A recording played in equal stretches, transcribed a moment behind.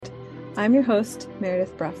I'm your host,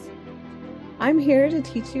 Meredith Bruff. I'm here to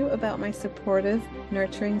teach you about my supportive,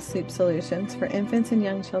 nurturing sleep solutions for infants and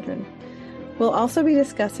young children. We'll also be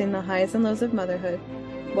discussing the highs and lows of motherhood,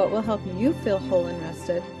 what will help you feel whole and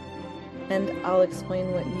rested, and I'll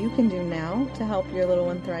explain what you can do now to help your little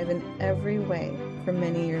one thrive in every way for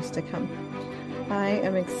many years to come. I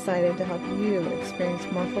am excited to help you experience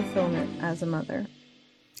more fulfillment as a mother.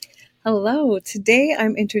 Hello, today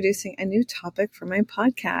I'm introducing a new topic for my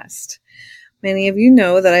podcast. Many of you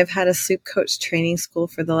know that I've had a sleep coach training school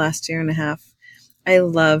for the last year and a half. I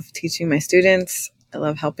love teaching my students. I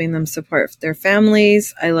love helping them support their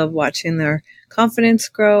families. I love watching their confidence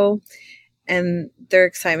grow, and their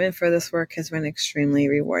excitement for this work has been extremely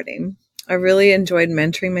rewarding. I really enjoyed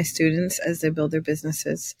mentoring my students as they build their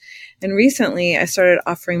businesses. And recently, I started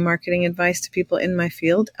offering marketing advice to people in my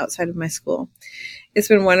field outside of my school. It's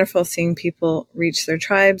been wonderful seeing people reach their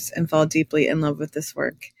tribes and fall deeply in love with this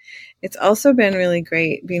work. It's also been really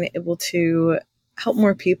great being able to help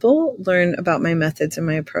more people learn about my methods and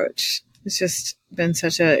my approach. It's just been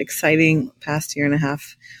such an exciting past year and a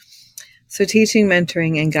half. So teaching,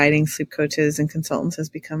 mentoring, and guiding sleep coaches and consultants has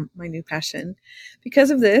become my new passion. Because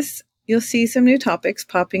of this, you'll see some new topics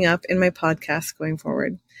popping up in my podcast going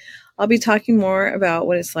forward. I'll be talking more about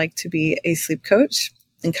what it's like to be a sleep coach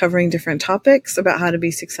and covering different topics about how to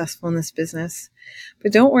be successful in this business.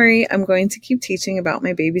 But don't worry, I'm going to keep teaching about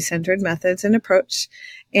my baby-centered methods and approach,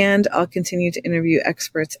 and I'll continue to interview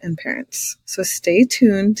experts and parents. So stay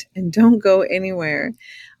tuned and don't go anywhere.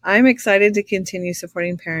 I'm excited to continue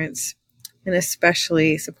supporting parents and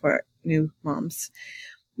especially support new moms.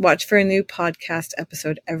 Watch for a new podcast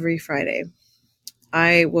episode every Friday.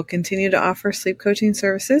 I will continue to offer sleep coaching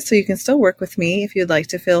services, so you can still work with me if you'd like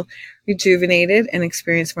to feel rejuvenated and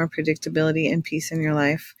experience more predictability and peace in your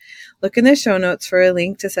life. Look in the show notes for a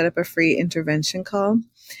link to set up a free intervention call.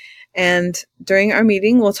 And during our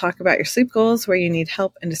meeting, we'll talk about your sleep goals, where you need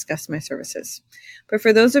help, and discuss my services. But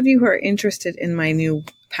for those of you who are interested in my new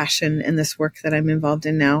passion and this work that I'm involved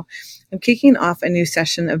in now, I'm kicking off a new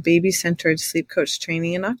session of baby-centered sleep coach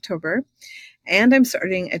training in October. And I'm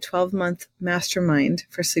starting a 12-month mastermind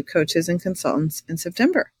for sleep coaches and consultants in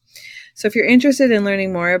September. So if you're interested in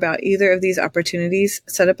learning more about either of these opportunities,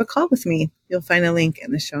 set up a call with me. You'll find a link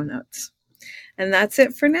in the show notes. And that's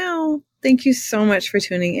it for now. Thank you so much for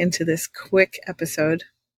tuning into this quick episode.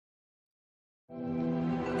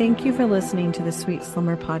 Thank you for listening to the Sweet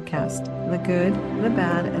Slumber Podcast, the good, the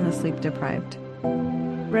bad, and the sleep deprived.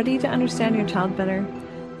 Ready to understand your child better?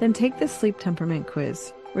 Then take the sleep temperament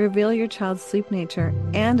quiz. Reveal your child's sleep nature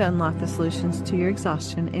and unlock the solutions to your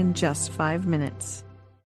exhaustion in just 5 minutes.